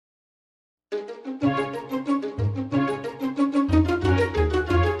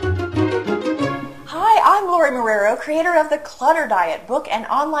creator of the Clutter Diet book and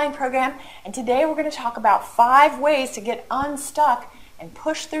online program, and today we're going to talk about 5 ways to get unstuck and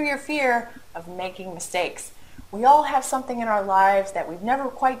push through your fear of making mistakes. We all have something in our lives that we've never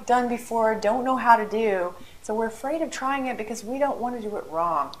quite done before, don't know how to do, so we're afraid of trying it because we don't want to do it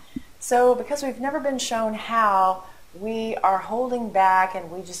wrong. So because we've never been shown how, we are holding back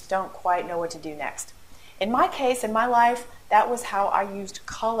and we just don't quite know what to do next. In my case, in my life, that was how I used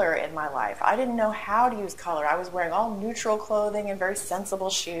color in my life. I didn't know how to use color. I was wearing all neutral clothing and very sensible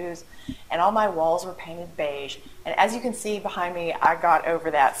shoes, and all my walls were painted beige. And as you can see behind me, I got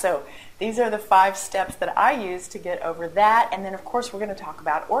over that. So these are the 5 steps that I used to get over that. And then, of course, we're going to talk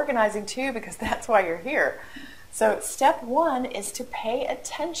about organizing too, because that's why you're here. So step 1 is to pay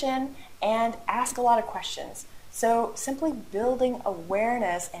attention and ask a lot of questions. So simply building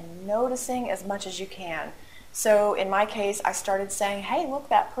awareness and noticing as much as you can. So in my case, I started saying, hey, look,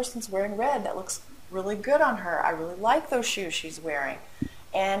 that person's wearing red. That looks really good on her. I really like those shoes she's wearing.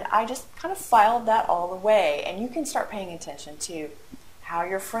 And I just kind of filed that all away. And you can start paying attention to how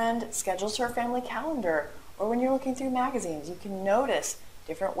your friend schedules her family calendar, or when you're looking through magazines, you can notice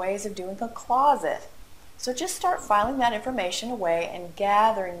different ways of doing a closet. So just start filing that information away and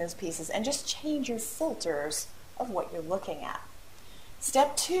gathering those pieces, and just change your filters of what you're looking at.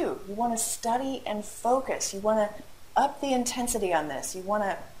 Step 2, you want to study and focus. You want to up the intensity on this. You want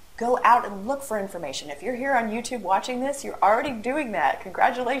to go out and look for information. If you're here on YouTube watching this, you're already doing that.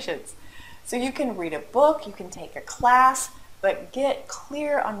 Congratulations. So you can read a book, you can take a class, but get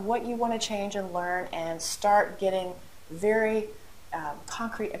clear on what you want to change and learn, and start getting very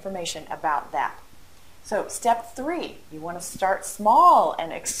concrete information about that. So step 3, you want to start small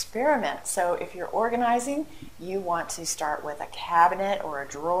and experiment. So if you're organizing, you want to start with a cabinet or a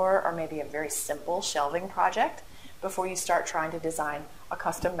drawer, or maybe a very simple shelving project before you start trying to design a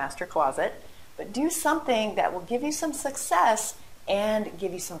custom master closet. But do something that will give you some success and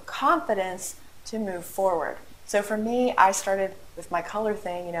give you some confidence to move forward. So for me, I started with my color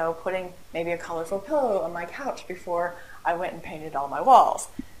thing, putting maybe a colorful pillow on my couch before I went and painted all my walls.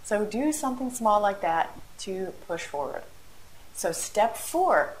 So do something small like that to push forward. So step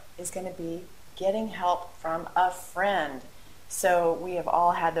 4 is going to be getting help from a friend. So we have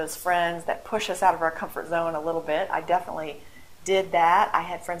all had those friends that push us out of our comfort zone a little bit. I definitely did that. I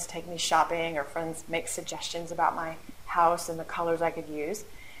had friends take me shopping, or friends make suggestions about my house and the colors I could use.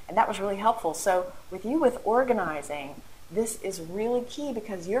 And that was really helpful. So with organizing, this is really key,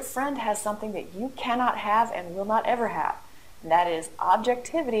 because your friend has something that you cannot have and will not ever have. And that is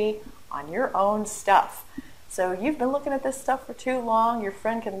objectivity on your own stuff. So you've been looking at this stuff for too long, your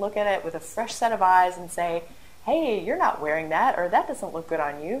friend can look at it with a fresh set of eyes and say, hey, you're not wearing that, or that doesn't look good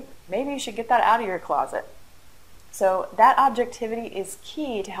on you. Maybe you should get that out of your closet. So that objectivity is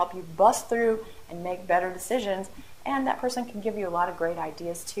key to help you bust through and make better decisions, and that person can give you a lot of great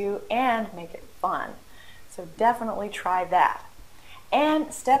ideas too and make it fun. So definitely try that.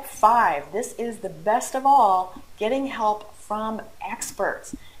 And step 5, this is the best of all, getting help from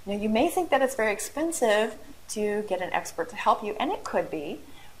experts. Now you may think that it's very expensive to get an expert to help you, and it could be,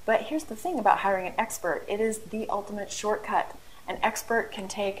 but here's the thing about hiring an expert. It is the ultimate shortcut. An expert can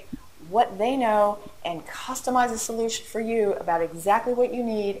take what they know and customize a solution for you about exactly what you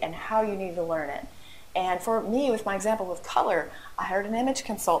need and how you need to learn it. And for me, with my example with color, I hired an image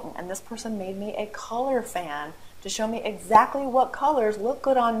consultant, and this person made me a color fan to show me exactly what colors look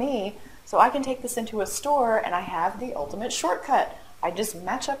good on me, so I can take this into a store and I have the ultimate shortcut. I just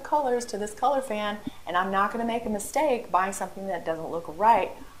match up colors to this color fan, and I'm not going to make a mistake buying something that doesn't look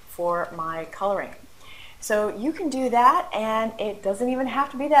right for my coloring. So you can do that, and it doesn't even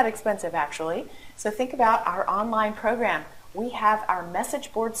have to be that expensive, actually. So think about our online program. We have our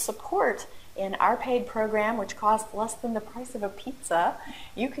message board support in our paid program, which costs less than the price of a pizza.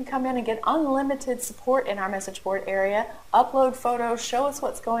 You can come in and get unlimited support in our message board area, upload photos, show us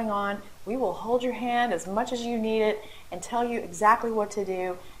what's going on. We will hold your hand as much as you need it and tell you exactly what to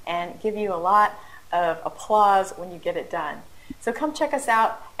do and give you a lot of applause when you get it done. So come check us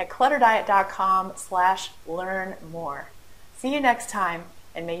out at clutterdiet.com/learn more. See you next time,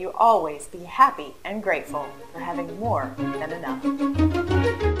 and may you always be happy and grateful for having more than enough.